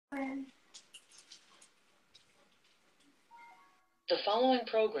The following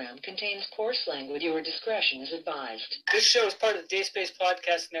program contains coarse language. Your discretion is advised. This show is part of the Day Space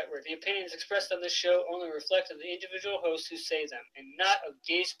Podcast Network. The opinions expressed on this show only reflect on the individual hosts who say them, and not of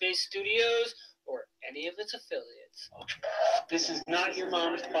Day Space Studios or any of its affiliates. This is not your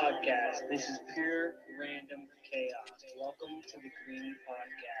mom's podcast. This is pure random chaos. Welcome to the Greenie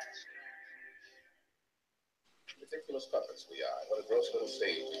Podcast. Ridiculous puppets we are. What a gross little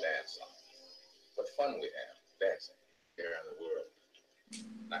stage we dance on. What fun we have dancing here in the world,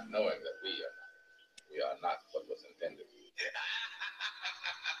 not knowing that we are not what was intended.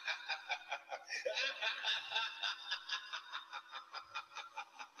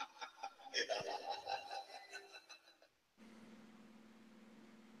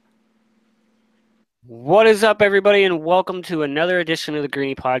 What is up, everybody, and welcome to another edition of the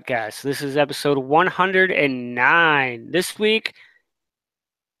Greenie Podcast. This is episode 109. This week,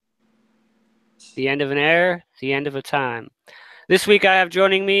 the end of an era, the end of a time. This week, I have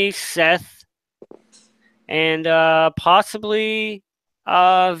joining me Seth and possibly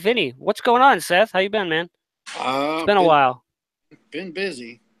Vinny. What's going on, Seth? How you been, man? It's been a while. Been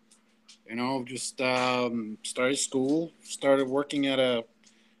busy. Just started school, started working at a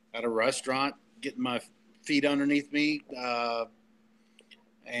restaurant, getting my feet underneath me,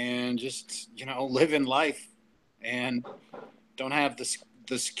 and just living life, and don't have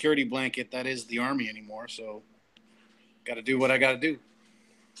the security blanket that is the Army anymore, so got to do what I got to do.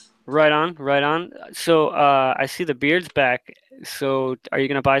 Right on, right on. So I see the beard's back. So are you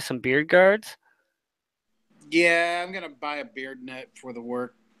gonna buy some beard guards? Yeah, I'm gonna buy a beard net for the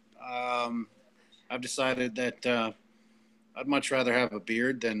work. I've decided that I'd much rather have a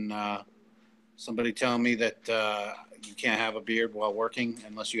beard than somebody telling me that you can't have a beard while working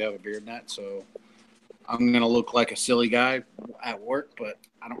unless you have a beard net. So I'm going to look like a silly guy at work, but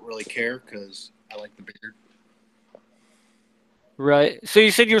I don't really care because I like the beard. Right. So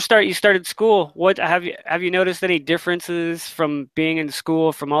you said you started school. What have you noticed any differences from being in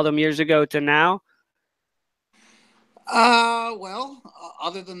school from all them years ago to now?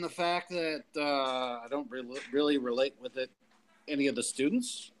 Other than the fact that I don't really relate with any of the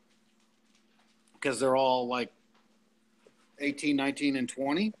students, because they're all like 18, 19, and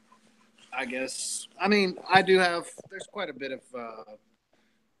 20, I guess. I mean, there's quite a bit of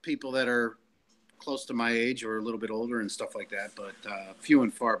people that are close to my age or a little bit older and stuff like that, but few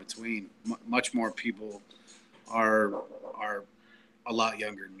and far between. Much more people are a lot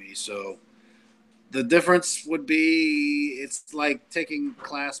younger than me. So the difference would be it's like taking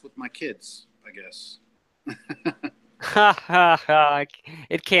class with my kids, I guess. Ha ha ha!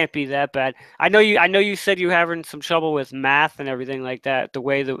 It can't be that bad. I know you. I know you said you're having some trouble with math and everything like that. The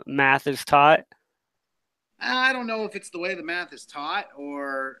way the math is taught. I don't know if it's the way the math is taught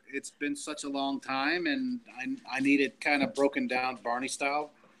or it's been such a long time, and I need it kind of broken down Barney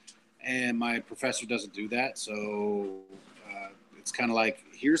style, and my professor doesn't do that. So it's kind of like,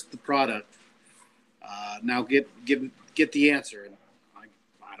 here's the product. Now get the answer, and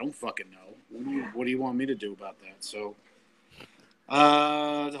I don't fucking know. What do you want me to do about that? So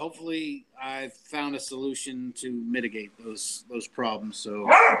hopefully I've found a solution to mitigate those problems. So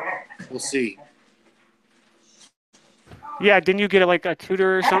we'll see. Yeah, didn't you get like a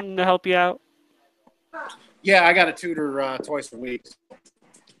tutor or something to help you out? Yeah, I got a tutor twice a week.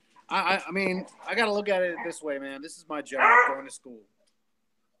 I mean, I got to look at it this way, man. This is my job, going to school.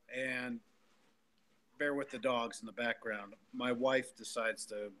 And bear with the dogs in the background. My wife decides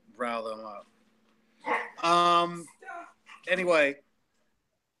to rile them up. Anyway,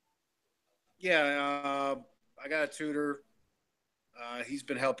 yeah, I got a tutor. He's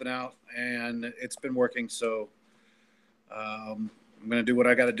been helping out, and it's been working. So I'm going to do what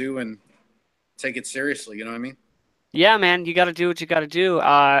I got to do and take it seriously. You know what I mean? Yeah, man, you got to do what you got to do.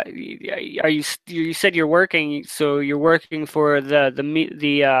 Are you said you're working, so you're working for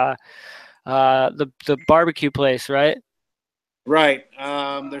the barbecue place, right? Right.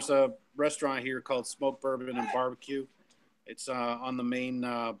 There's a restaurant here called Smoke Bourbon and Barbecue. It's on the main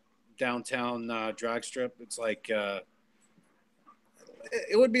downtown drag strip. It's like it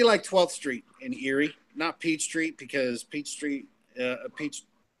would be like 12th Street in Erie, not Peach Street, because Peach Street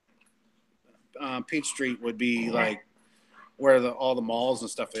would be like where all the malls and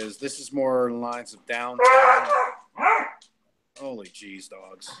stuff is. This is more in lines of downtown. Holy jeez,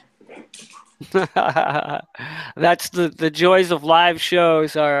 dogs. That's the joys of live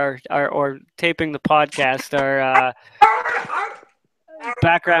shows or taping the podcast are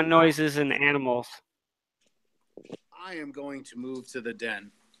background noises and animals. I am going to move to the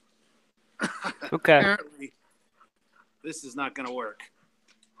den. Okay. Apparently, this is not going to work.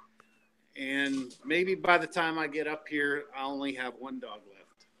 And maybe by the time I get up here, I only have one dog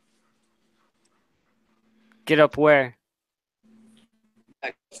left. Get up where?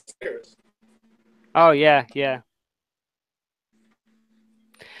 Back upstairs. Oh yeah, yeah.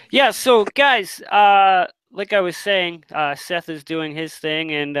 Yeah, so guys, like I was saying, Seth is doing his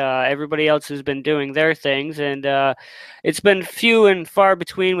thing, and everybody else has been doing their things, and it's been few and far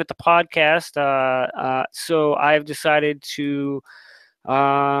between with the podcast. So I've decided to,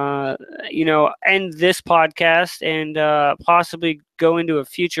 end this podcast and possibly go into a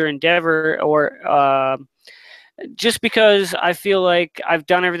future endeavor, or just because I feel like I've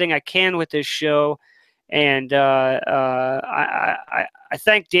done everything I can with this show. And I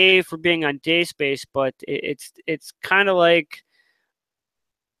thank Dave for being on Dayspace, but it's kind of like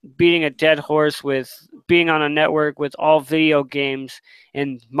beating a dead horse with being on a network with all video games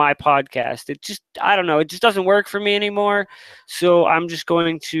and my podcast. It just, I don't know, it just doesn't work for me anymore. So I'm just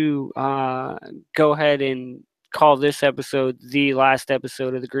going to go ahead and call this episode the last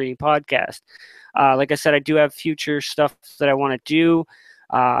episode of the Greenie podcast. Like I said, I do have future stuff that I want to do.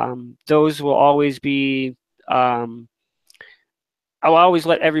 Those will always be. I'll always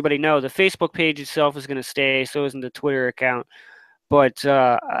let everybody know. The Facebook page itself is going to stay. So isn't the Twitter account. But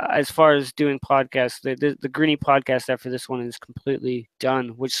as far as doing podcasts, the Greenie podcast after this one is completely done,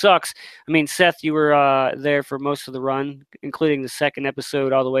 which sucks. I mean, Seth, you were there for most of the run, including the second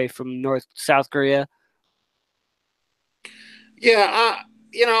episode all the way from South Korea. Yeah,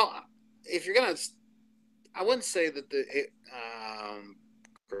 if you're gonna, I wouldn't say that the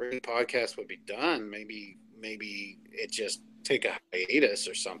Greenie podcast would be done. Maybe it just take a hiatus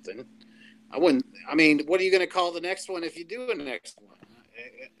or something. I wouldn't. I mean, what are you going to call the next one if you do a next one?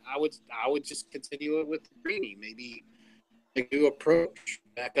 I would just continue it with Greenie. Maybe do approach,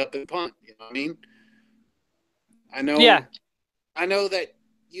 back up and punt. You know what I mean? I know. Yeah. I know that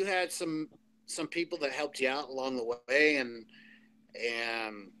you had some people that helped you out along the way, and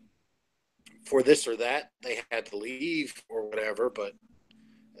for this or that they had to leave or whatever. But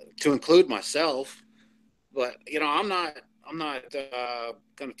to include myself, but I'm not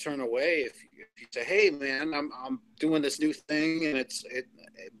going to turn away if you say, "Hey, man, I'm doing this new thing, and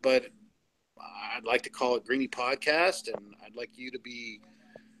but I'd like to call it Greenie Podcast, and I'd like you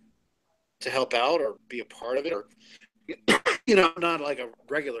to help out or be a part of it, or not like a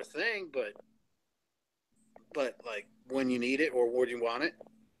regular thing, but like when you need it or when you want it,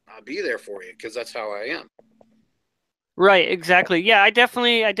 I'll be there for you because that's how I am." Right, exactly. Yeah, I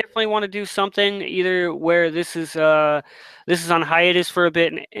definitely want to do something either where this is on hiatus for a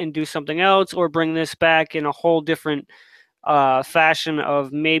bit and do something else, or bring this back in a whole different fashion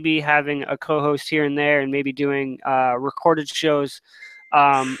of maybe having a co-host here and there, and maybe doing recorded shows.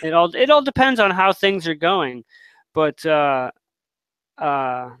 It all depends on how things are going, but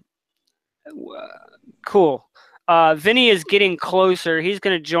cool. Vinny is getting closer. He's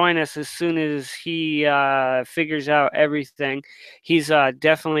going to join us as soon as he figures out everything. He's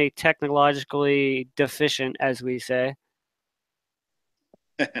definitely technologically deficient, as we say.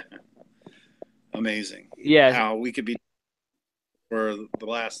 Amazing. Yeah. How we could be for the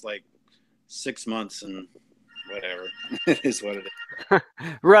last 6 months and whatever. It is what it is.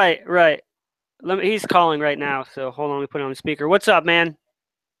 Right. He's calling right now, so hold on. Let me put it on the speaker. What's up, man?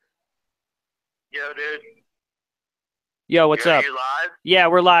 Yo, dude. Yo, what's up? Are you live? Yeah,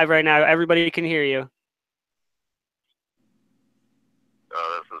 we're live right now. Everybody can hear you.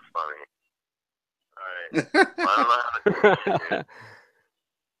 Oh, this is funny. All right. I don't know how to do it.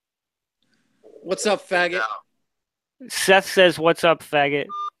 What's up, faggot? Seth says, "What's up, faggot?"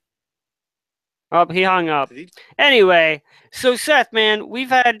 Oh, he hung up. Anyway, so Seth, man, we've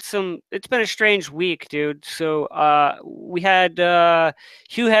had it's been a strange week, dude. So we had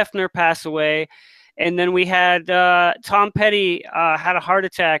Hugh Heffner pass away, and then we had Tom Petty had a heart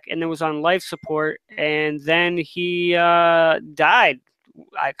attack and then was on life support, and then he died,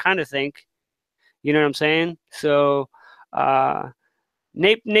 I kind of think. You know what I'm saying? So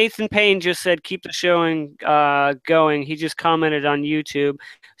Nathan Payne just said, "Keep the show going." He just commented on YouTube.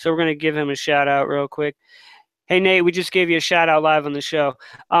 So we're going to give him a shout out real quick. Hey, Nate, we just gave you a shout out live on the show.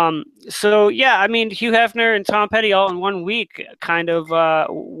 So yeah, I mean, Hugh Hefner and Tom Petty all in 1 week, kind of,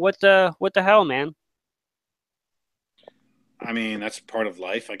 what the hell, man? I mean, that's part of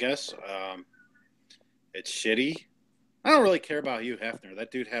life, I guess. It's shitty. I don't really care about Hugh Hefner.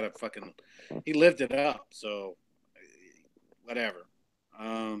 That dude had he lived it up. So whatever.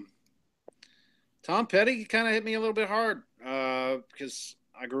 Tom Petty kind of hit me a little bit hard, because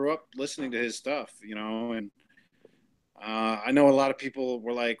I grew up listening to his stuff, and I know a lot of people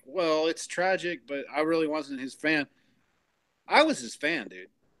were like, well, it's tragic, but I really wasn't his fan. I was his fan, dude.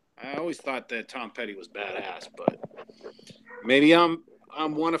 I always thought that Tom Petty was badass, but maybe I'm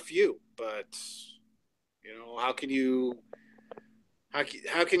one of few. But how can you how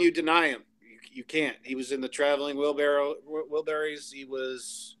can you deny him? You can't. He was in the Traveling Wilburys.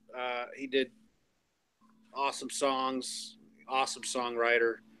 He did awesome songs, awesome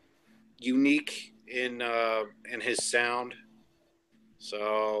songwriter, unique in his sound.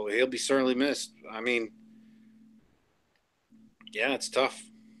 So he'll be certainly missed. I mean, yeah, it's tough.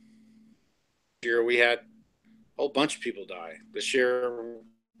 This year we had a whole bunch of people die. This year,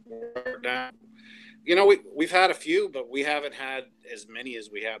 now, we've had a few, but we haven't had as many as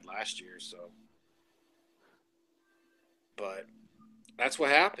we had last year. So, but that's what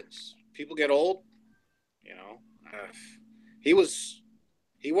happens. People get old. You know, he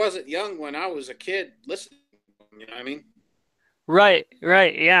wasn't young when I was a kid listening. You know what I mean? Right.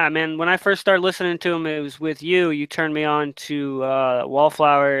 Yeah, man. When I first started listening to him, it was with you. You turned me on to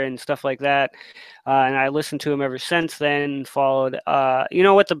Wallflower and stuff like that. And I listened to him ever since then, followed. You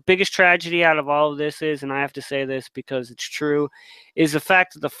know what the biggest tragedy out of all of this is, and I have to say this because it's true, is the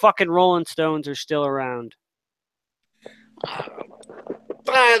fact that the fucking Rolling Stones are still around.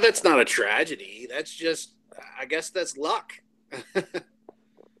 That's not a tragedy. That's just, I guess that's luck.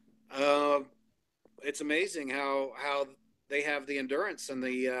 It's amazing how they have the endurance and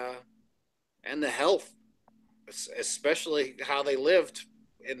the health, especially how they lived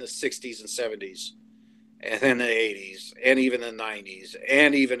in the 60s and 70s and in the 80s and even the 90s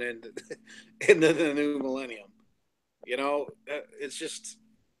and even in the new millennium. It's just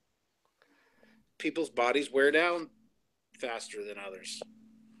people's bodies wear down faster than others.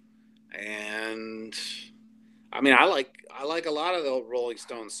 And I mean, I like a lot of the Rolling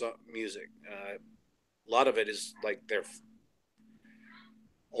Stones music. A lot of it is like their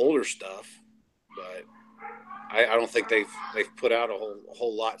older stuff, but I don't think they've put out a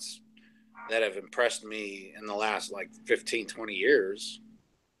whole lot that have impressed me in the last like 15, 20 years.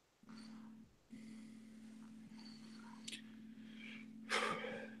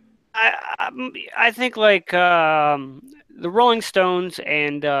 I think like the Rolling Stones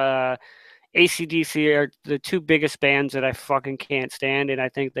and AC/DC are the two biggest bands that I fucking can't stand, and I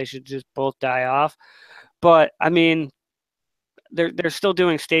think they should just both die off. But I mean, they're still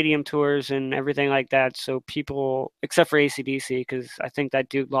doing stadium tours and everything like that. So people, except for AC/DC, because I think that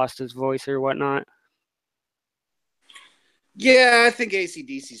dude lost his voice or whatnot. Yeah, I think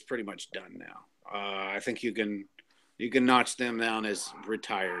AC/DC's pretty much done now. I think you can notch them down as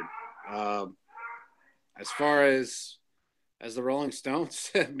retired. As far as the Rolling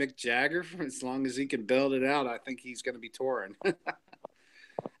Stones, Mick Jagger, as long as he can build it out, I think he's going to be touring.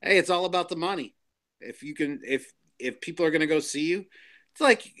 Hey, it's all about the money. If people are going to go see you,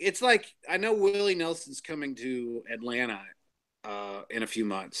 it's like I know Willie Nelson's coming to Atlanta in a few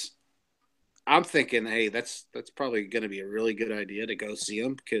months. I'm thinking, hey, that's probably going to be a really good idea to go see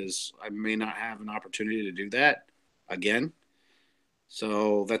him because I may not have an opportunity to do that again.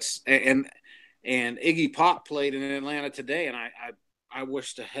 So that's and Iggy Pop played in Atlanta today, and I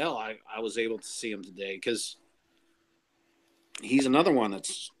wish to hell I was able to see him today because he's another one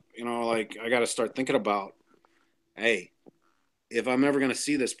that's like I got to start thinking about. Hey, if I'm ever going to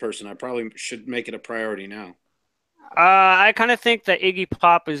see this person, I probably should make it a priority now. I kind of think that Iggy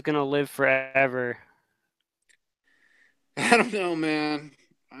Pop is going to live forever. I don't know, man.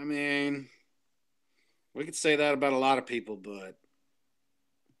 I mean, we could say that about a lot of people, but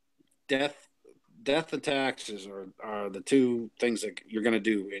death and taxes are the two things that you're going to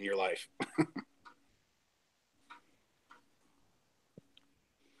do in your life.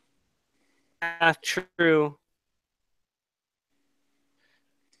 True.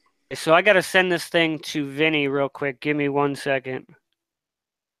 So I got to send this thing to Vinny real quick. Give me 1 second.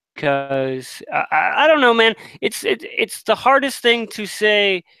 Because I don't know, man. It's the hardest thing to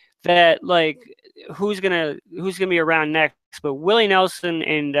say that like who's gonna be around next. But Willie Nelson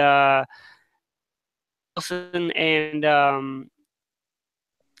and are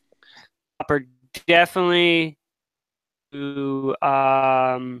definitely to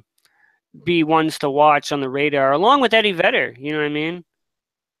be ones to watch on the radar, along with Eddie Vedder. You know what I mean?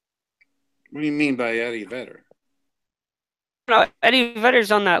 What do you mean by Eddie Vedder? No, Eddie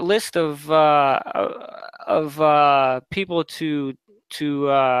Vedder's on that list of people to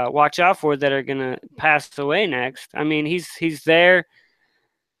watch out for that are gonna pass away next. I mean, he's there.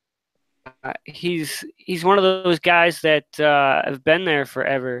 He's one of those guys that have been there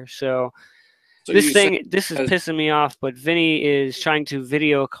forever. So this is pissing me off. But Vinny is trying to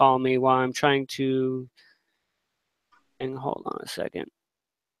video call me while I'm trying to. And hold on a second.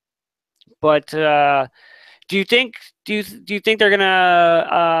 But Do you think they're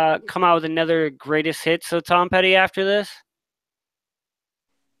gonna come out with another greatest hits of Tom Petty after this?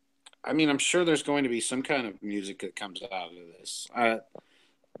 I mean, I'm sure there's going to be some kind of music that comes out of this.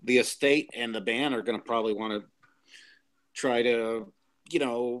 The estate and the band are going to probably want to try to,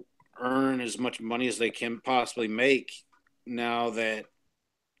 earn as much money as they can possibly make now that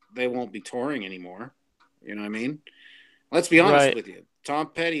they won't be touring anymore. You know what I mean? Let's be honest with you. Tom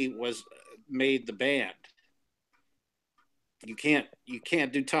Petty made the band. You can't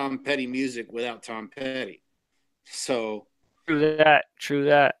do Tom Petty music without Tom Petty. So True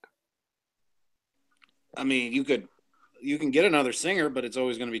that. I mean, you can get another singer, but it's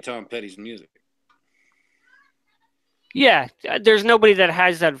always going to be Tom Petty's music. Yeah, there's nobody that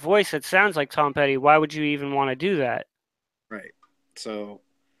has that voice that sounds like Tom Petty. Why would you even want to do that? Right. So,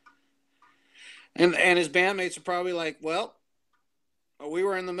 and his bandmates are probably like, well, we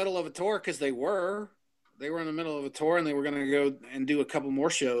were in the middle of a tour because they were in the middle of a tour and they were going to go and do a couple more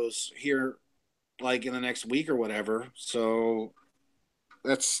shows here, like in the next week or whatever. So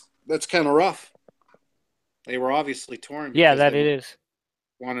that's kind of rough. They were obviously touring. Yeah, that it is.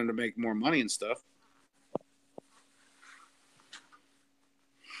 Wanting to make more money and stuff.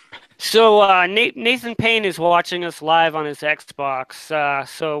 So Nathan Payne is watching us live on his Xbox.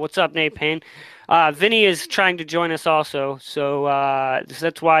 So what's up, Nate Payne? Vinny is trying to join us also. So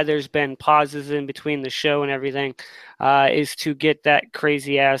that's why there's been pauses in between the show and everything, is to get that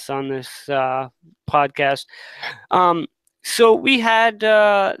crazy ass on this podcast. So we had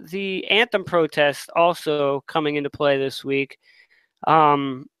the anthem protest also coming into play this week.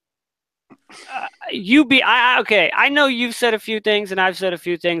 Okay. I know you've said a few things and I've said a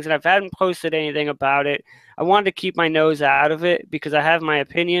few things and I haven't posted anything about it. I wanted to keep my nose out of it because I have my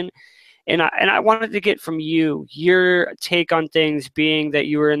opinion, and I wanted to get from you your take on things, being that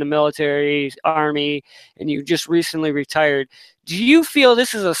you were in the military, army, and you just recently retired. Do you feel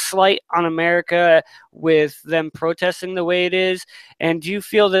this is a slight on America with them protesting the way it is? And do you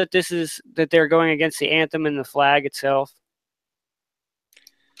feel that that they're going against the anthem and the flag itself?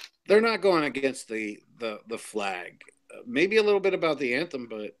 They're not going against the flag. Maybe a little bit about the anthem,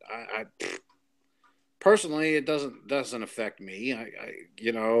 but I personally, it doesn't affect me.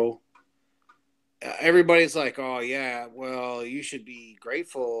 Everybody's like, oh yeah, well, you should be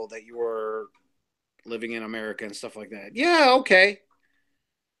grateful that you were living in America and stuff like that. Yeah, okay,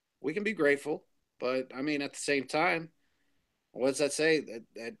 we can be grateful, but I mean, at the same time, what does that say?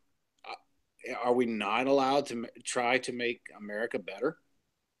 That are we not allowed to try to make America better?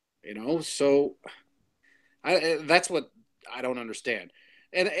 So that's what I don't understand.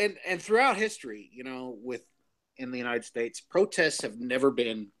 And throughout history, in the United States, protests have never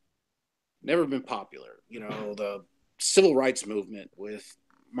been popular. The civil rights movement with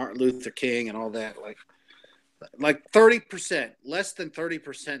Martin Luther King and all that, like 30%, less than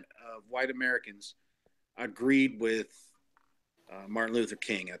 30% of white Americans agreed with Martin Luther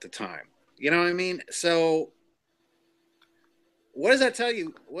King at the time. You know what I mean? So what does that tell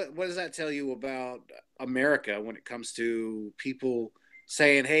you? What does that tell you about America when it comes to people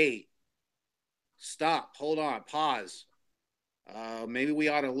saying, "Hey, stop, hold on, pause. Maybe we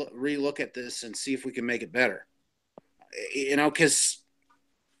ought to relook at this and see if we can make it better." Because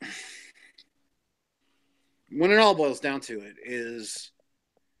when it all boils down to it, is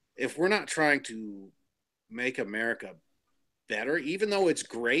if we're not trying to make America better, even though it's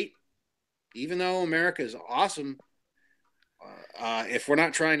great, even though America is awesome. If we're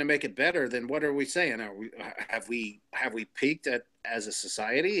not trying to make it better, then what are we saying? Have we peaked as a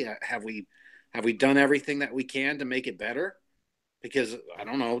society? Have we done everything that we can to make it better? Because I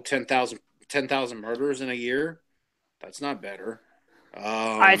don't know, 10,000 murders in a year, that's not better.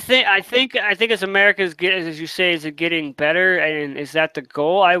 I think as America as you say, is it getting better, and is that the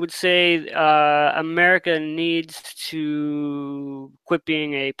goal? I would say America needs to quit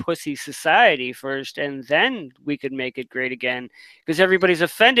being a pussy society first, and then we could make it great again. Because everybody's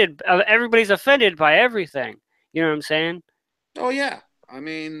offended. Everybody's offended by everything. You know what I'm saying? Oh yeah, I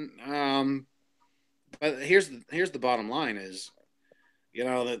mean, but here's the bottom line is,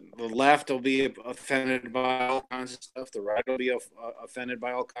 the left will be offended by all kinds of stuff. The right will be offended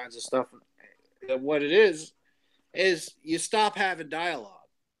by all kinds of stuff. What it is you stop having dialogue.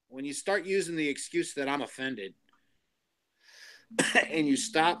 When you start using the excuse that I'm offended and you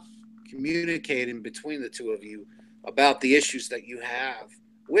stop communicating between the two of you about the issues that you have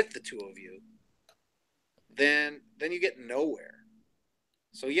with the two of you, then you get nowhere.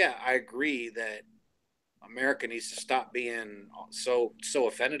 So yeah, I agree that America needs to stop being so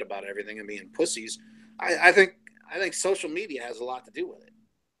offended about everything and being pussies. I think social media has a lot to do with it,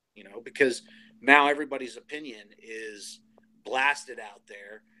 because now everybody's opinion is blasted out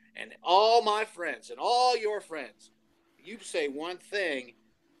there, and all my friends and all your friends, you say one thing,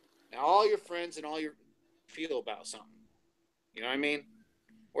 and all your friends and all your feel about something. You know what I mean?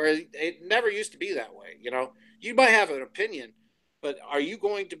 Where it never used to be that way. You know, you might have an opinion, but are you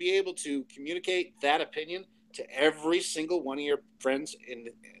going to be able to communicate that opinion to every single one of your friends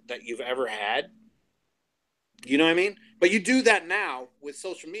that you've ever had? You know what I mean? But you do that now with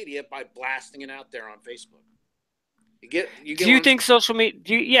social media by blasting it out there on Facebook. Do you think social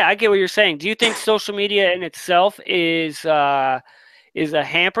media? Yeah, I get what you're saying. Do you think social media in itself is a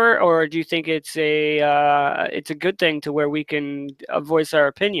hamper, or do you think it's a good thing to where we can voice our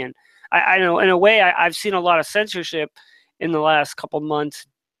opinion? I know in a way I've seen a lot of censorship in the last couple months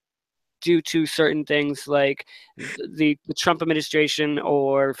due to certain things like the Trump administration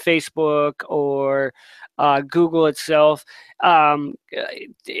or Facebook or Google itself.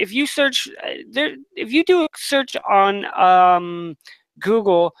 If you search there, if you do a search on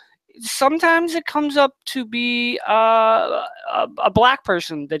Google, sometimes it comes up to be a black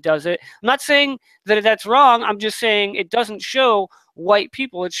person that does it. I'm not saying that that's wrong. I'm just saying it doesn't show white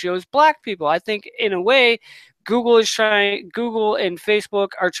people. It shows black people. I think in a way, Google and Facebook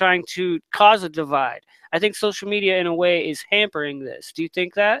are trying to cause a divide. I think social media in a way is hampering this. Do you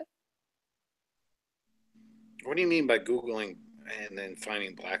think that? What do you mean by Googling and then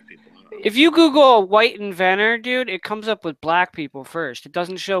finding black people? If you Google a white inventor, dude, it comes up with black people first. It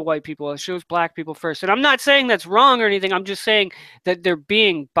doesn't show white people. It shows black people first. And I'm not saying that's wrong or anything. I'm just saying that they're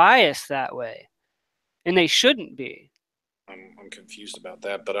being biased that way. And they shouldn't be. I'm confused about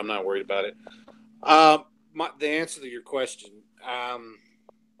that, but I'm not worried about it. The answer to your question,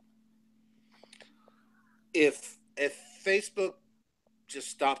 if Facebook just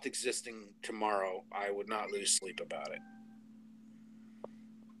stopped existing tomorrow, I would not lose sleep about it.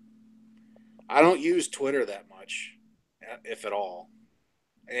 I don't use Twitter that much, if at all,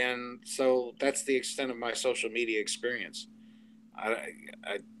 and so that's the extent of my social media experience. I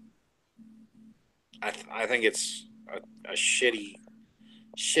think it's a shitty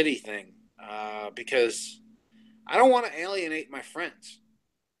thing because I don't want to alienate my friends.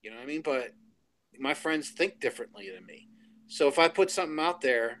 You know what I mean? But my friends think differently than me. So if I put something out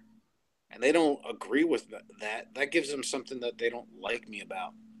there and they don't agree with that gives them something that they don't like me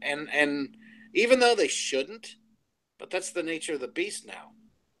about. And even though they shouldn't, but that's the nature of the beast now.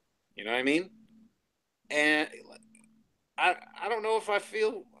 You know what I mean? And I don't know if I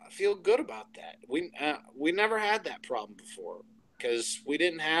feel good about that. We never had that problem before because we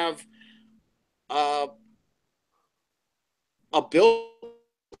didn't have uh, a bill.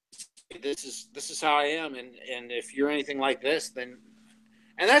 This is how I am, and if you're anything like this, then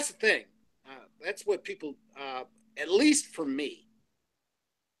and that's the thing. That's what people, at least for me,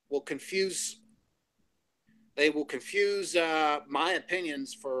 will confuse. They will confuse my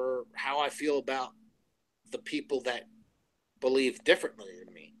opinions for how I feel about the people that believe differently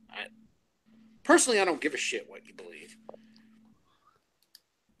than me. Personally, I don't give a shit what you believe.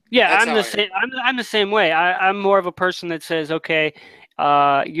 Yeah, I'm the same. I'm the same way. I'm more of a person that says, okay,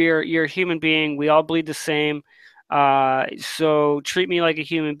 you're a human being. We all bleed the same. So treat me like a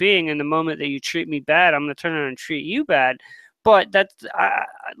human being. And the moment that you treat me bad, I'm gonna turn around and treat you bad. But that's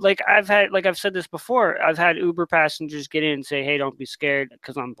like I've said this before. I've had Uber passengers get in and say, "Hey, don't be scared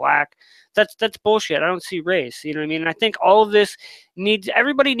because I'm black." That's bullshit. I don't see race. You know what I mean? And I think all of this needs.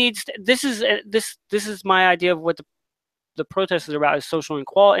 Everybody needs. This is my idea of what the protesters about is social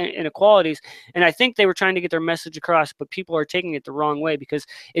inequalities. And I think they were trying to get their message across, but people are taking it the wrong way because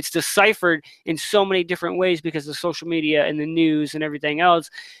it's deciphered in so many different ways because of social media and the news and everything else.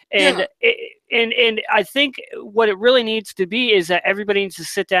 And and I think what it really needs to be is that everybody needs to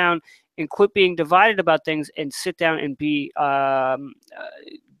sit down and quit being divided about things and sit down and be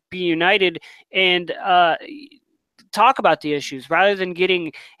united and talk about the issues rather than getting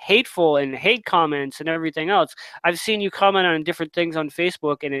hateful and hate comments and everything else. I've seen you comment on different things on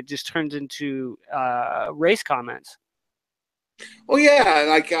Facebook and it just turns into race comments. Well, yeah,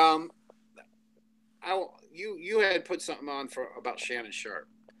 like you had put something on about Shannon Sharp,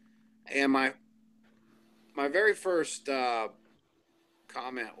 and my very first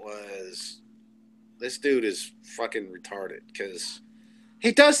comment was, "This dude is fucking retarded," because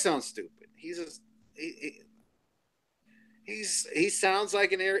he does sound stupid. He sounds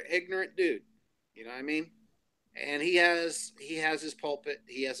like an ignorant dude. You know what I mean? And he has his pulpit.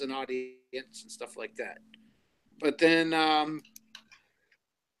 He has an audience and stuff like that. But then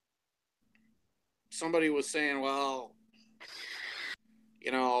somebody was saying, well,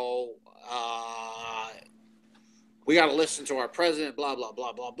 you know, we got to listen to our president, blah, blah,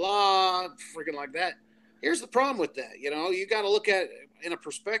 blah, blah, blah, freaking like that. Here's the problem with that. You know, you got to look at it in a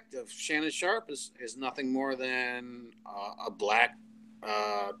perspective. Shannon Sharp is nothing more than a black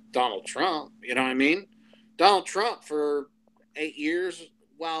Donald Trump. You know what I mean? Donald Trump for 8 years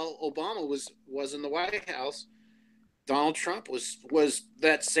while Obama was in the White House, Donald Trump was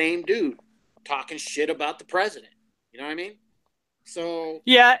that same dude talking shit about the president. You know what I mean? So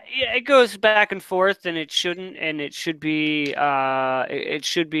yeah, it goes back and forth, and it shouldn't, and it should be it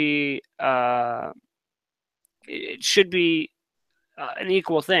should be an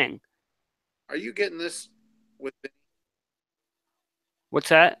equal thing. are you getting this with Vinny? What's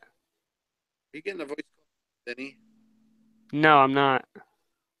that? Are you getting the voice call, Vinny? No, I'm not. I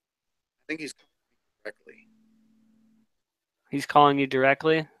think he's calling me directly. He's calling you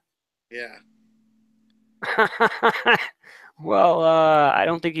directly? Yeah. Well, I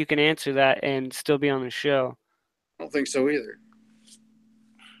don't think you can answer that and still be on the show. I don't think so either.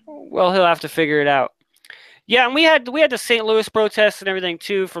 Well, he'll have to figure it out. Yeah, and we had the St. Louis protests and everything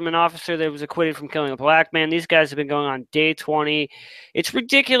too from an officer that was acquitted from killing a black man. These guys have been going on day 20. It's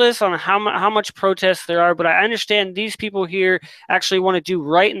ridiculous on how much protests there are, but I understand these people here actually want to do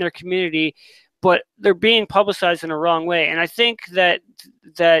right in their community, but they're being publicized in a wrong way. And I think that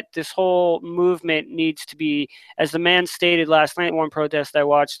this whole movement needs to be, as the man stated last night, one protest I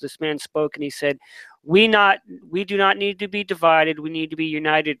watched, this man spoke and he said, we do not need to be divided. We need to be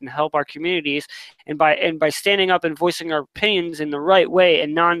united and help our communities. And by standing up and voicing our opinions in the right way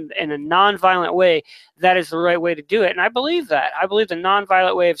and in a non-violent way, that is the right way to do it. And I believe that. I believe the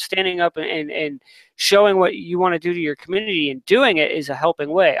non-violent way of standing up and showing what you want to do to your community and doing it is a helping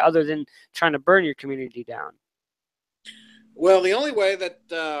way, other than trying to burn your community down. Well, the only way that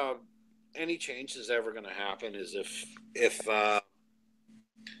any change is ever going to happen is if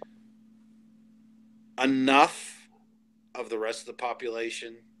enough of the rest of the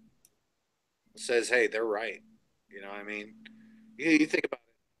population says, hey, they're right. You know what I mean? You think about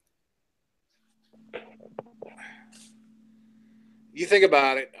it. You think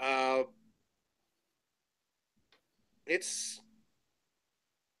about it.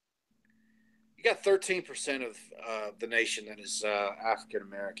 You got 13% of the nation that is African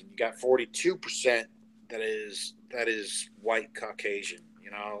American. You got 42% that is white Caucasian.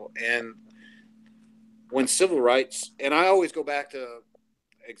 You know, and when civil rights, and I always go back to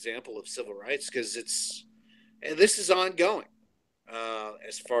example of civil rights because this is ongoing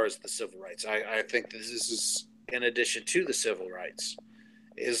as far as the civil rights. I think this is in addition to the civil rights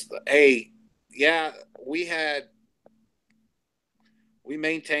we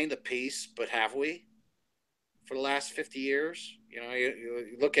maintained the peace, but have we for the last 50 years? You know,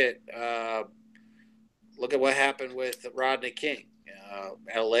 you look at what happened with Rodney King,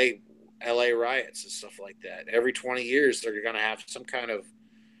 LA riots and stuff like that. Every 20 years, they're going to have some kind of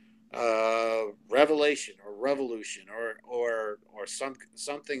revelation or revolution or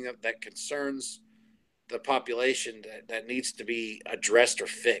something that concerns the population that needs to be addressed or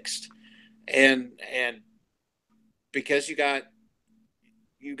fixed. And because you got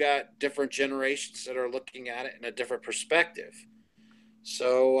different generations that are looking at it in a different perspective.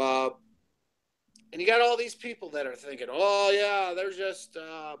 So, and you got all these people that are thinking, oh yeah, they're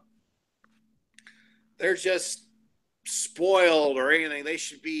just spoiled or anything. They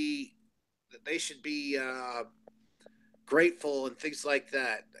should be grateful and things like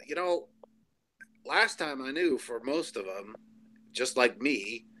that. You know, last time I knew, for most of them, just like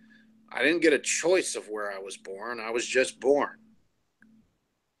me, I didn't get a choice of where I was born. I was just born.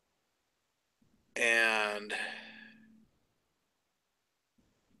 And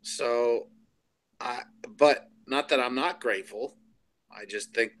so but not that I'm not grateful. I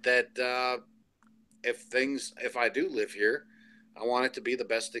just think that if I do live here, I want it to be the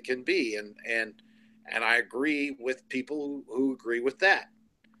best it can be. And I agree with people who agree with that.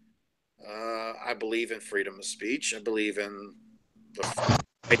 I believe in freedom of speech. I believe in the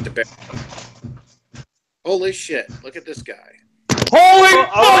right to bear. Holy shit. Look at this guy. Holy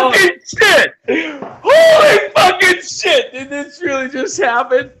fucking shit! Holy fucking shit! Did this really just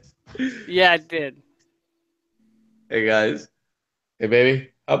happen? Yeah, it did. Hey guys. Hey baby.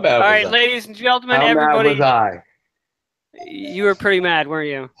 How bad All was right, I? ladies and gentlemen, How everybody. mad was I? You were pretty mad, weren't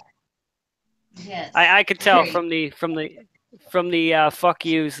you? Yes. I could tell Great. from the fuck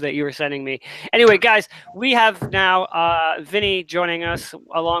yous that you were sending me. Anyway, guys, we have now Vinny joining us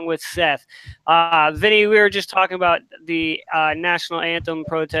along with Seth. Vinny, we were just talking about the national anthem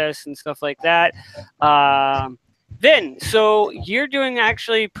protests and stuff like that. Vin, so you're doing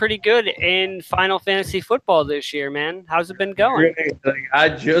actually pretty good in Final Fantasy football this year, man. How's it been going? Like, I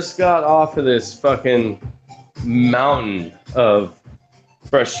just got off of this fucking mountain of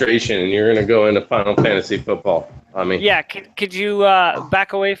frustration, and you're gonna go into Final Fantasy football on me. Yeah, could you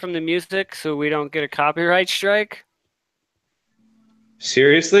back away from the music so we don't get a copyright strike?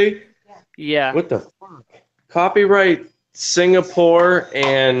 Seriously? Yeah. What the fuck? Copyright Singapore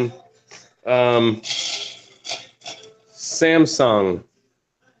and Samsung.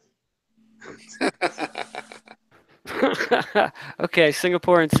 Okay,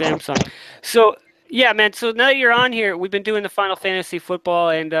 Singapore and Samsung. So yeah, man. So now that you're on here, we've been doing the Final Fantasy football,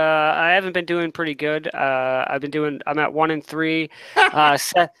 and I haven't been doing pretty good. I'm at 1-3.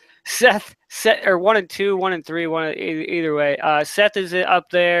 Seth, or 1-2, 1-3, either way. Seth is up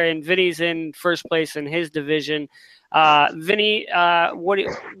there, and Vinny's in first place in his division. Vinny, what are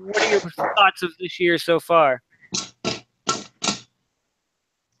your thoughts of this year so far?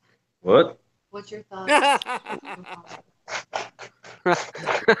 What? What's your thoughts?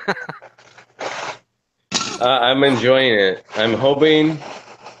 I'm enjoying it. I'm hoping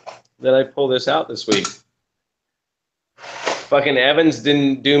that I pull this out this week. Fucking Evans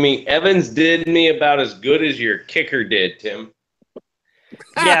didn't do me. Evans did me about as good as your kicker did, Tim.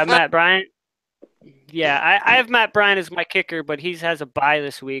 Yeah, Matt Bryant. Yeah, I have Matt Bryant as my kicker, but he has a bye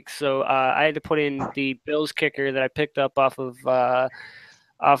this week, so I had to put in the Bills kicker that I picked up off of what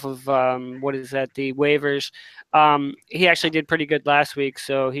is that, the waivers. He actually did pretty good last week,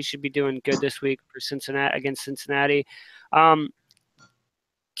 so he should be doing good this week for Cincinnati against Cincinnati. Do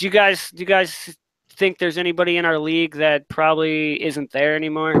you guys think there's anybody in our league that probably isn't there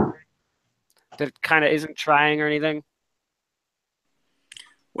anymore? That kind of isn't trying or anything?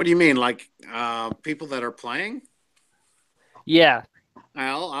 What do you mean, like people that are playing? Yeah.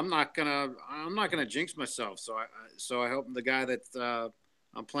 Well, I'm not gonna jinx myself. So I hope the guy that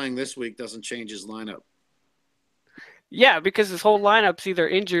I'm playing this week doesn't change his lineup. Yeah, because his whole lineup's either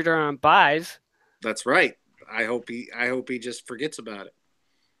injured or on buys. That's right. I hope he just forgets about it.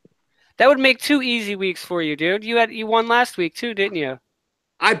 That would make 2 easy weeks for you, dude. You won last week too, didn't you?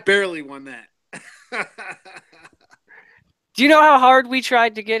 I barely won that. Do you know how hard we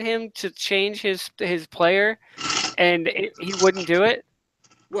tried to get him to change his player, and he wouldn't do it?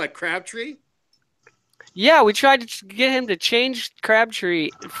 What, Crabtree? Yeah, we tried to get him to change Crabtree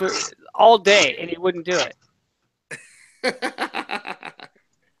for all day, and he wouldn't do it.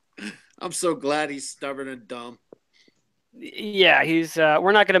 I'm so glad he's stubborn and dumb. Yeah, he's.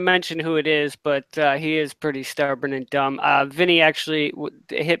 We're not going to mention who it is, but he is pretty stubborn and dumb. Vinny actually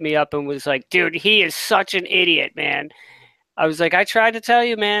hit me up and was like, "Dude, he is such an idiot, man." I was like, "I tried to tell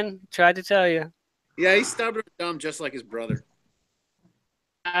you, man. Tried to tell you." Yeah, he's stubborn and dumb, just like his brother.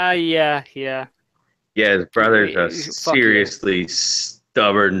 Yeah. Yeah, his brother's a seriously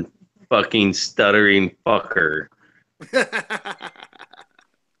stubborn, fucking stuttering fucker.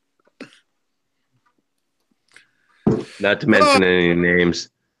 Not to mention any names.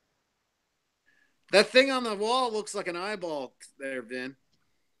 That thing on the wall looks like an eyeball there, Vin.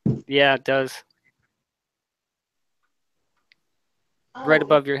 Yeah, it does. Right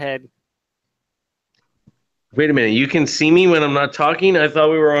above your head. Wait a minute, you can see me when I'm not talking? I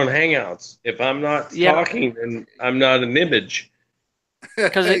thought we were on Hangouts. If I'm not talking, then I'm not an image.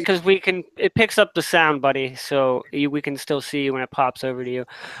 Because it picks up the sound, buddy, so we can still see you when it pops over to you.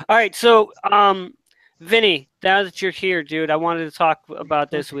 All right, so Vinny, now that you're here, dude, I wanted to talk about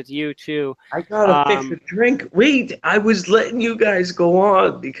this with you too. I gotta fix a drink. Wait, I was letting you guys go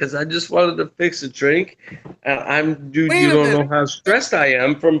on because I just wanted to fix a drink. Dude, you don't know how stressed I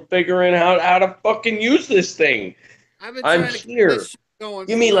am from figuring out how to fucking use this thing. I'm here.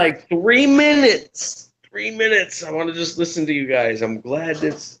 Give me like 3 minutes. 3 minutes. I want to just listen to you guys. I'm glad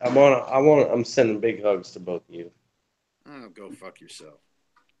I'm sending big hugs to both of you. Oh, go fuck yourself.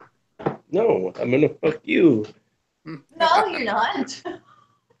 No, I'm gonna fuck you. No, you're not.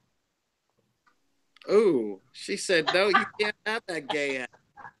 Oh, she said no. You can't have that gay ass.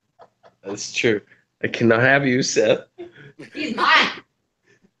 That's true. I cannot have you, Seth. He's mine.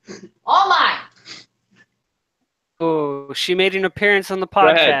 All mine. Oh, she made an appearance on the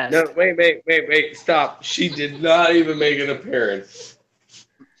podcast. No, wait, stop. She did not even make an appearance.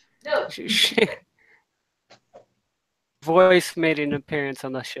 No. Voice made an appearance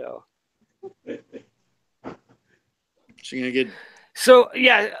on the show. She gonna get. So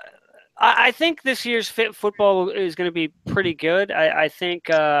yeah, I think this year's football is going to be pretty good. I think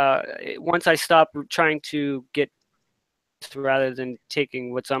once I stop trying to get rather than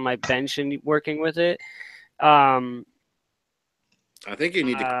taking what's on my bench and working with it. I think you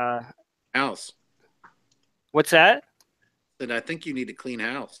need to clean house. What's that? I think you need to clean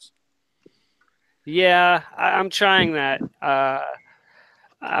house. Yeah, I'm trying that.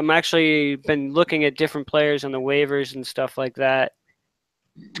 I'm actually been looking at different players on the waivers and stuff like that.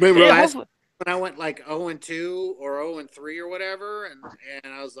 Remember Yeah, last when I went like 0-2 or 0-3 or whatever, and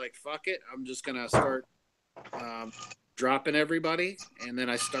I was like, "Fuck it, I'm just gonna start dropping everybody," and then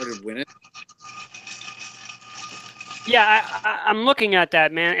I started winning. Yeah, I'm looking at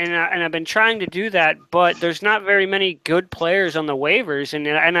that, man, and I've been trying to do that, but there's not very many good players on the waivers,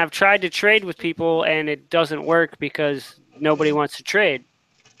 and I've tried to trade with people, and it doesn't work because nobody wants to trade.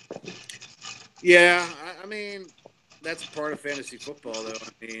 Yeah, I mean that's part of fantasy football, though.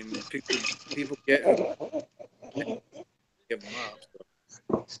 I mean, people give them up.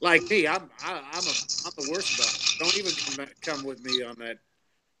 So. Like me, I'm the worst about it. Don't even come with me on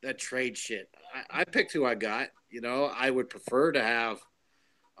that trade shit. I picked who I got. You know, I would prefer to have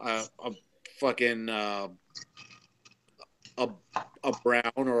a fucking a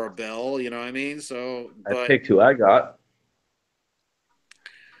Brown or a Bell. You know what I mean? So, I but picked who I got.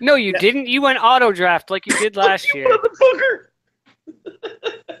 No, you didn't. You went auto draft like you did last year. Motherfucker!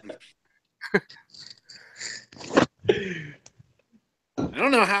 I don't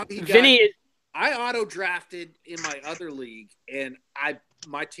know how he got. Vinny, I auto drafted in my other league, and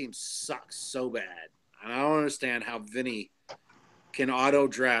my team sucks so bad. I don't understand how Vinny can auto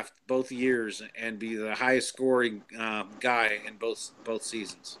draft both years and be the highest scoring guy in both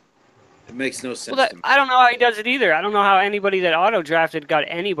seasons. It makes no sense to me. I don't know how he does it either. I don't know how anybody that auto drafted got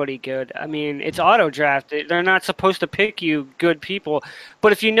anybody good. I mean, it's auto drafted. They're not supposed to pick you good people.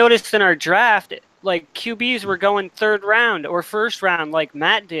 But if you noticed in our draft, like QBs were going third round or first round, like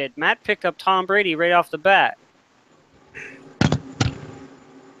Matt did. Matt picked up Tom Brady right off the bat.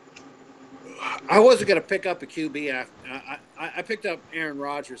 I wasn't going to pick up a QB. After, I picked up Aaron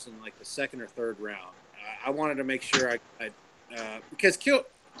Rodgers in like the second or third round. I wanted to make sure because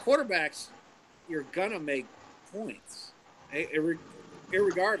quarterbacks, you're gonna make points,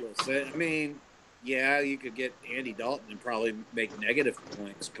 irregardless. I mean, yeah, you could get Andy Dalton and probably make negative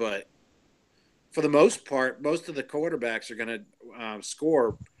points, but for the most part, most of the quarterbacks are going to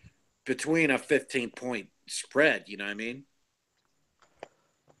score between a 15-point spread. You know what I mean?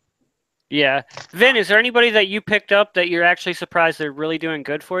 Yeah. Vin, is there anybody that you picked up that you're actually surprised they're really doing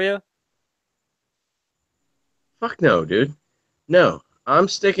good for you? Fuck no, dude. No, I'm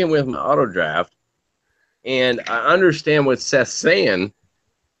sticking with my auto draft, and I understand what Seth's saying.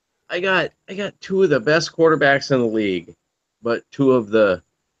 I got two of the best quarterbacks in the league, but two of the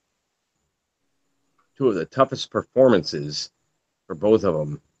toughest performances for both of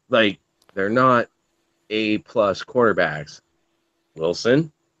them. Like, they're not A-plus quarterbacks.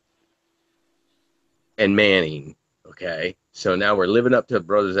 Wilson and Manning. Okay, so now we're living up to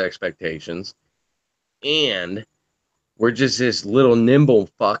brothers' expectations, and we're just this little nimble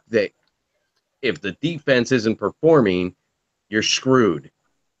fuck that if the defense isn't performing, you're screwed.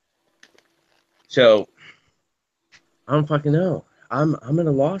 So I don't fucking know. I'm at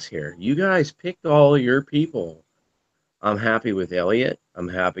a loss here. You guys picked all your people. I'm happy with Elliott. I'm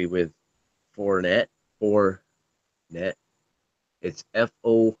happy with Fournette. It's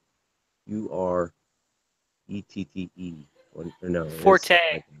Fourette. No,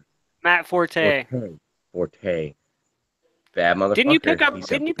 Forte. Matt Forte. Forte. Bad motherfucker. Didn't you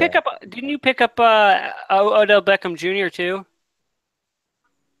pick up Odell Beckham Jr. too?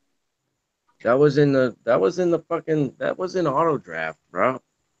 That was in auto draft, bro.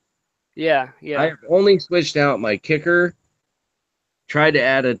 Yeah. I've only switched out my kicker, tried to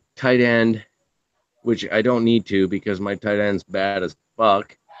add a tight end, which I don't need to because my tight end's bad as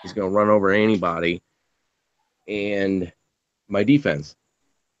fuck. He's gonna run over anybody. And my defense.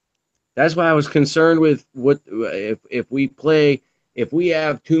 That's why I was concerned with what if we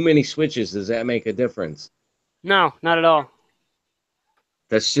have too many switches, does that make a difference? No, not at all.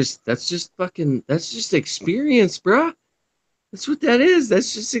 That's just experience, bro. That's what that is.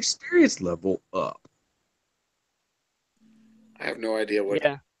 That's just experience level up. I have no idea what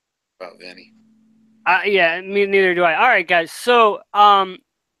about Vinny. Yeah, neither do I. All right, guys. So,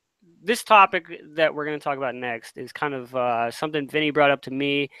 this topic that we're going to talk about next is kind of something Vinny brought up to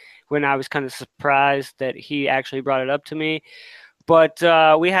me when I was kind of surprised that he actually brought it up to me. But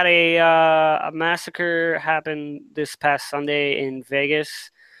we had a massacre happen this past Sunday in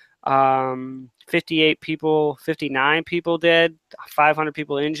Vegas. 59 people dead, 500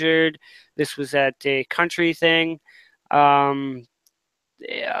 people injured. This was at a country thing. I've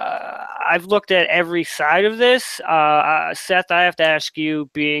looked at every side of this. Seth, I have to ask you,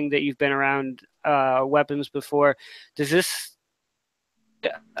 being that you've been around weapons before, does this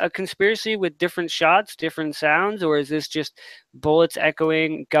a conspiracy with different shots, different sounds, or is this just bullets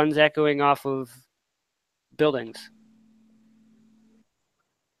echoing, guns echoing off of buildings?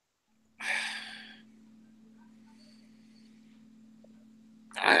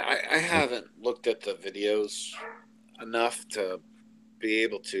 I haven't looked at the videos enough to be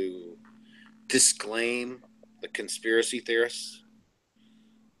able to disclaim the conspiracy theorists.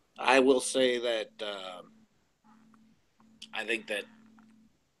 I will say that I think that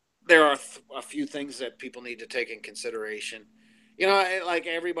there are a few things that people need to take in consideration. You know, like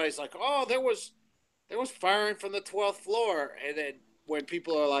everybody's like, "Oh, there was firing from the 12th floor," and then when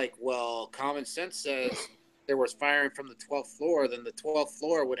people are like, "Well, common sense says there was firing from the 12th floor," then the 12th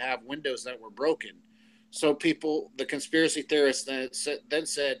floor would have windows that were broken. So people, the conspiracy theorists, then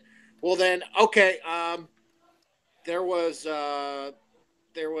said, "Well, then okay, there was uh,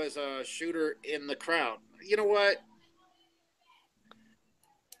 there was a shooter in the crowd." You know what?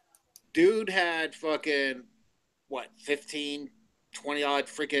 Dude had fucking what 15, 20 odd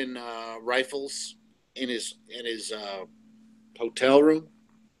freaking rifles in his hotel room.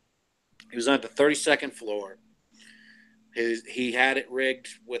 He was on the 32nd floor. He had it rigged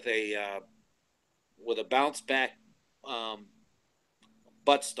with a bounce back um,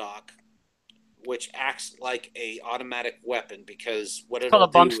 buttstock, which acts like a automatic weapon because what called it'll a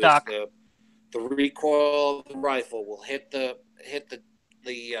bump do is stock. the recoil of the rifle will hit the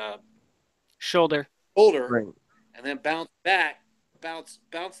Shoulder. holder Right. and then bounce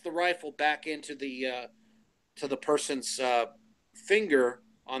the rifle back into the to the person's finger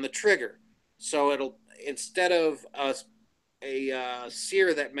on the trigger. So it'll instead of a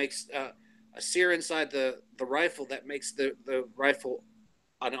sear that makes a sear inside the rifle that makes the rifle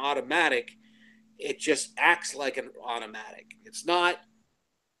an automatic, it just acts like an automatic. It's not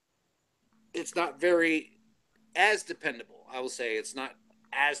very as dependable. I will say it's not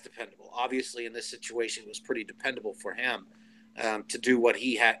as dependable. Obviously, in this situation, it was pretty dependable for him to do what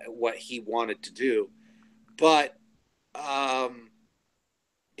he wanted to do, but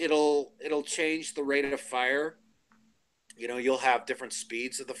it'll change the rate of fire. You know, you'll have different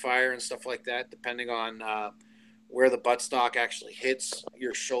speeds of the fire and stuff like that, depending on where the buttstock actually hits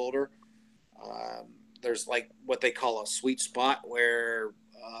your shoulder. There's like what they call a sweet spot where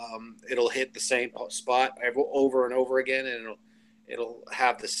it'll hit the same spot over and over again, and it'll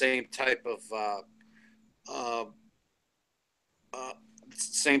have the same type of uh, uh,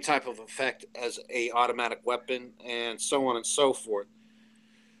 effect as a automatic weapon, and so on and so forth.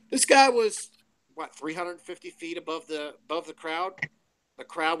 This guy was what 350 feet above the crowd. The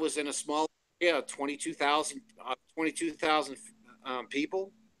crowd was in a small area, 22,000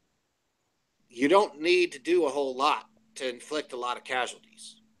 people. You don't need to do a whole lot to inflict a lot of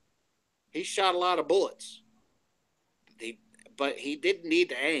casualties. He shot a lot of bullets, but he didn't need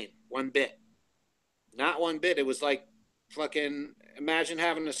to aim one bit. Not one bit. It was like fucking imagine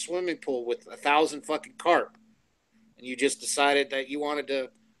having a swimming pool with 1,000 fucking carp, and you just decided that you wanted to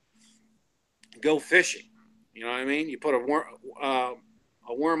go fishing. You know what I mean? You put a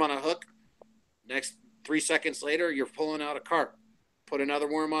worm on a hook. Next 3 seconds later, you're pulling out a carp. Put another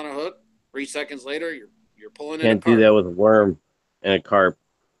worm on a hook. 3 seconds later, you're pulling in a Can't carp. do that with a worm and a carp.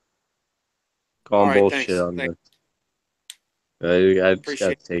 Calling All right, bullshit thanks. on Thanks. this. I just Appreciate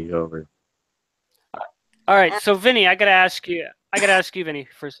got to take over. All right, so Vinny, I gotta ask you, Vinny,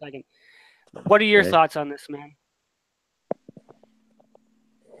 for a second. What are your Okay. thoughts on this, man?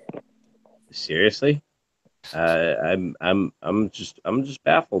 Seriously? I'm just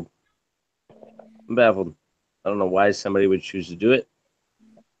baffled. I'm baffled. I don't know why somebody would choose to do it,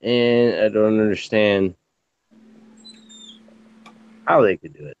 and I don't understand how they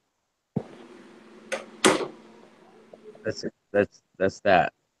could do it. That's it. That's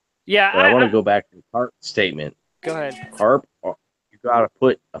that. Yeah, But I want to go back to the carp statement. Go ahead. Carp, you gotta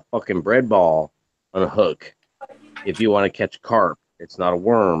put a fucking bread ball on a hook if you want to catch carp. It's not a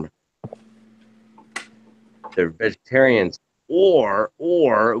worm. They're vegetarians. Or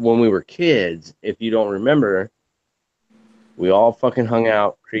when we were kids, if you don't remember, we all fucking hung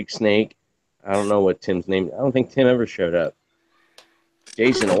out Creek Snake. I don't know what Tim's name. I don't think Tim ever showed up.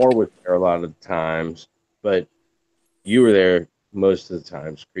 Jason Orr was there a lot of the times, but you were there most of the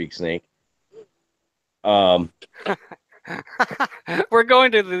times, Creek Snake. We're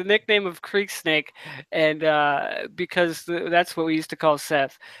going to the nickname of Creek Snake, and because that's what we used to call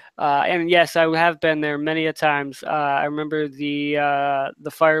Seth. And yes, I have been there many a times. I remember the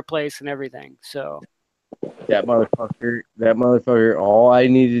fireplace and everything. So that motherfucker. All I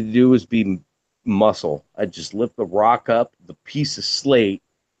needed to do was be muscle. I'd just lift the rock up, the piece of slate,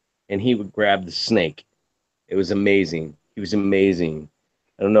 and he would grab the snake. It was amazing. He was amazing.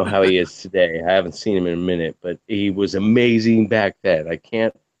 I don't know how he is today. I haven't seen him in a minute, but he was amazing back then. I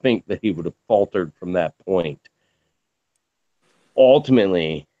can't think that he would have faltered from that point.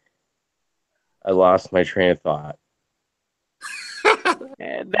 Ultimately, I lost my train of thought.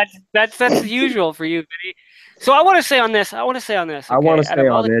 That's usual for you, Vinny. So I want to say on this. I want Okay, to out say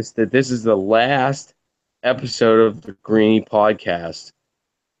of all on the this that this is the last episode of the Greenie podcast.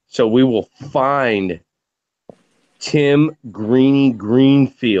 So we will find Tim Greenie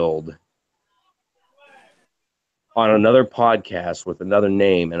Greenfield on another podcast with another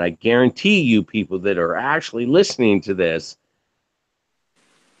name. And I guarantee you, people that are actually listening to this,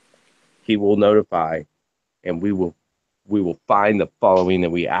 he will notify, and we will find the following that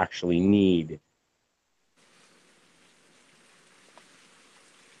we actually need.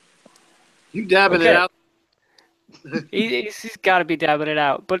 You dabbing it Okay. out. he's got to be dabbing it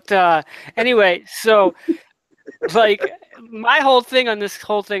out. But anyway, so like my whole thing on this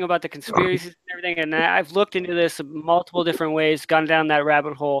whole thing about the conspiracies and everything, and I've looked into this multiple different ways, gone down that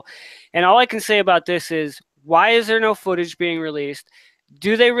rabbit hole, and all I can say about this is, why is there no footage being released?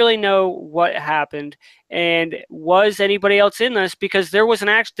 Do they really know what happened? And was anybody else in this? Because there was an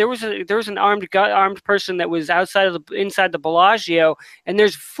armed person that was inside the Bellagio, and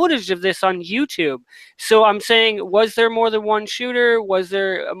there's footage of this on YouTube. So I'm saying, was there more than one shooter? Was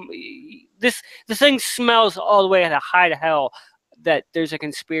there the thing smells all the way to high to hell that there's a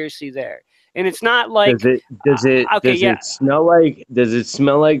conspiracy there, and it's not like Does it smell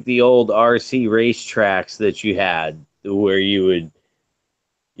like the old RC racetracks that you had, where you would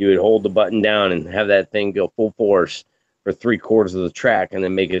hold the button down and have that thing go full force for 3/4 of the track and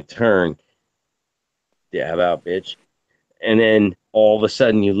then make it turn? Yeah, how about, bitch? And then all of a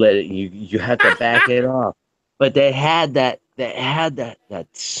sudden you have to back it off. But they had that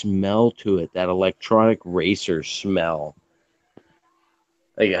smell to it, that electronic racer smell.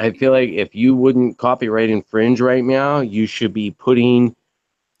 Like, I feel like if you wouldn't copyright infringe right now, you should be putting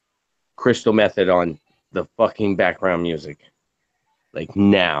Crystal Method on the fucking background music. Like,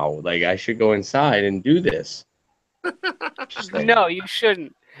 now. Like, I should go inside and do this. No, you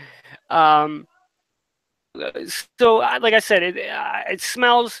shouldn't. So, like I said, it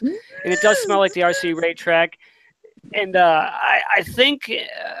smells, and it does smell like the RC racetrack. And I think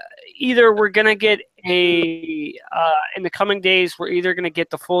either we're gonna get in the coming days, we're either gonna get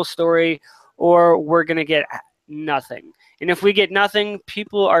the full story, or we're gonna get nothing. And if we get nothing,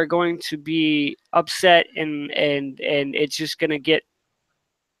 people are going to be upset, and it's just gonna get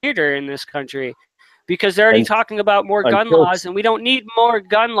weirder in this country, because they're already talking about more gun laws, and we don't need more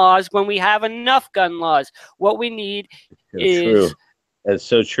gun laws when we have enough gun laws. What we need is... That's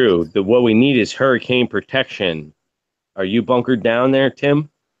so true. What we need is hurricane protection. Are you bunkered down there,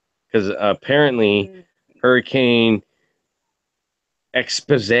 Tim? Because apparently Hurricane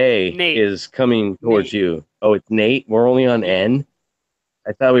Expose is coming towards you. Oh, it's Nate? We're only on N?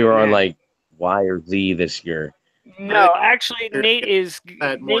 I thought we were on like Y or Z this year. No, actually, Nate's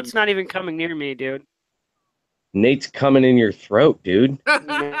not even coming near me, dude. Nate's coming in your throat, dude.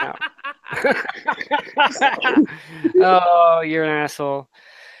 No. Oh, you're an asshole.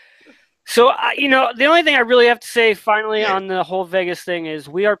 So, the only thing I really have to say finally on the whole Vegas thing is,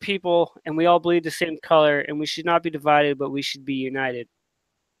 we are people, and we all bleed the same color, and we should not be divided, but we should be united.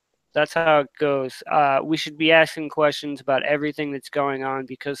 That's how it goes. We should be asking questions about everything that's going on,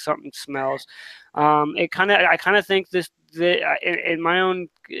 because something smells. I kind of think in my own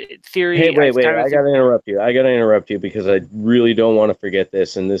theory. Hey, wait! I gotta interrupt you because I really don't want to forget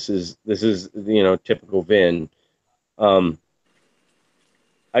this, and this is typical Vin.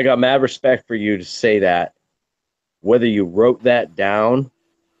 I got mad respect for you to say that, whether you wrote that down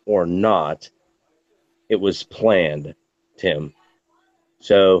or not, it was planned, Tim.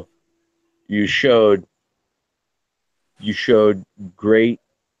 So you showed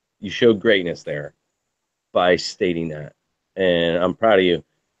greatness there by stating that, and I'm proud of you.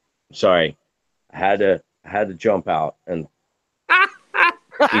 Sorry, I had to jump out, and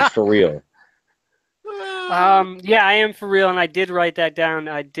he's for real. Yeah, I am for real, and I did write that down.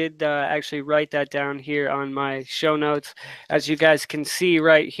 I did actually write that down here on my show notes, as you guys can see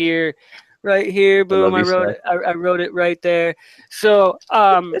right here. Boom! I wrote it right there. So,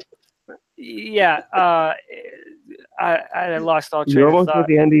 yeah, I lost all train of thought. You're almost at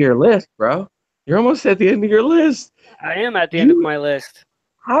the end of your list, bro. You're almost at the end of your list. I am at the end of my list.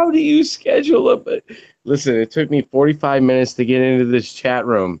 How do you schedule it? Listen, it took me 45 minutes to get into this chat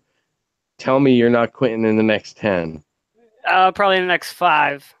room. Tell me you're not quitting in the next 10. Probably in the next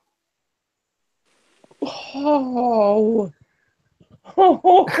 5. Oh.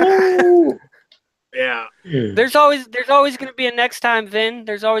 Yeah. There's always going to be a next time, Vin.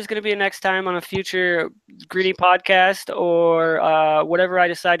 There's always going to be a next time on a future Greenie podcast, or whatever I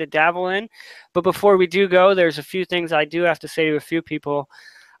decide to dabble in. But before we do go, there's a few things I do have to say to a few people.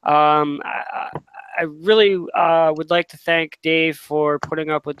 I really would like to thank Dave for putting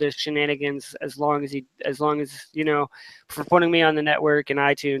up with this shenanigans as long as for putting me on the network and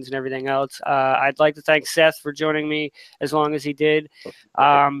iTunes and everything else. I'd like to thank Seth for joining me as long as he did.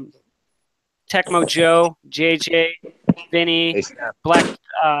 Tecmo Joe, JJ, Vinny, Black,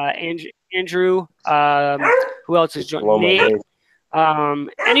 Andrew. Who else is joining? Nate.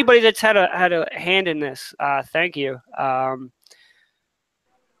 Anybody that's had a hand in this, thank you.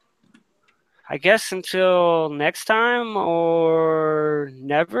 I guess until next time or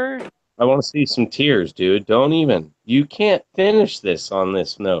never. I want to see some tears, dude. Don't even. You can't finish this on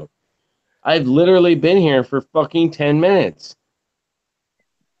this note. I've literally been here for fucking 10 minutes.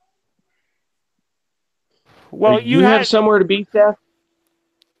 Well, you have somewhere to be, Seth?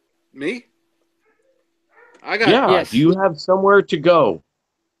 Me? I got. Yeah. Yes. Do you have somewhere to go?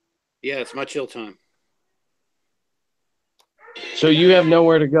 Yeah, it's my chill time. So you have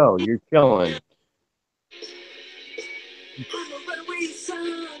nowhere to go. You're chilling.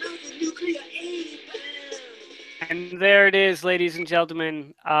 And there it is, ladies and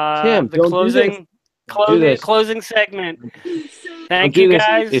gentlemen. Tim, the don't closing segment. Thank do you, this.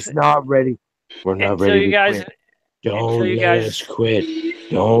 guys. It's not ready. We're not Until ready you to guys, quit. Don't you let guys- us quit.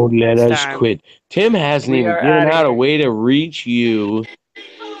 Don't let Next us time. quit. Tim hasn't We even are given outta out a here. way to reach you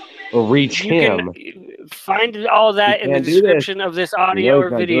or reach You him. can find all that in the can't do this. description of this audio he's or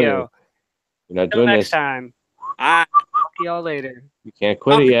not doing video. You're not Until doing next this. time. Ah, See y'all later. You can't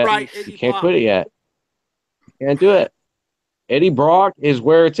quit it yet. copyright You Eddie can't Pop. quit it yet. You can't do it. Eddie Brock is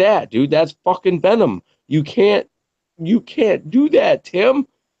where it's at, dude. That's fucking Venom. You can't do that, Tim.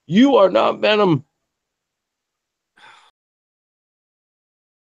 You are not Venom.